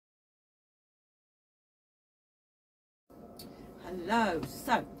Hello.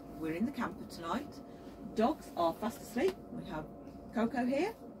 So we're in the camper tonight. Dogs are fast asleep. We have Coco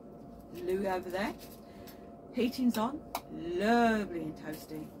here, Louie over there. Heating's on, lovely and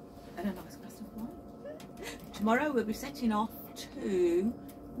toasty, and a nice glass of wine. Tomorrow we'll be setting off to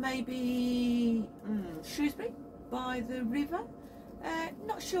maybe Shrewsbury by the river.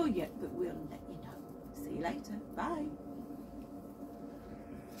 Not sure yet, but we'll let you know. See you later. Bye.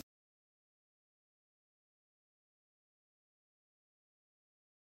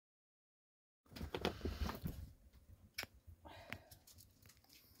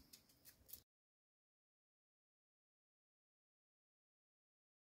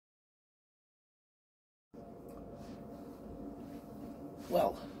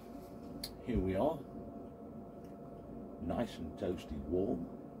 Well, here we are, nice and toasty warm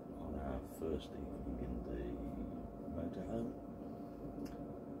on our first evening in the motorhome.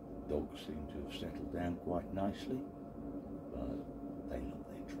 Dogs seem to have settled down quite nicely, but they love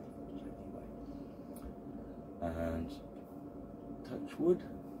their treats anyway. And touch wood,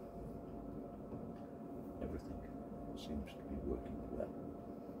 everything seems to be working well.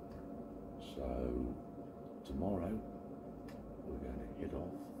 So tomorrow we're going to head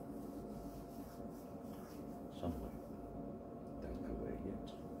off somewhere. Don't know where yet,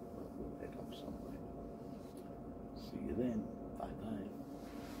 but we'll head off somewhere. See you then.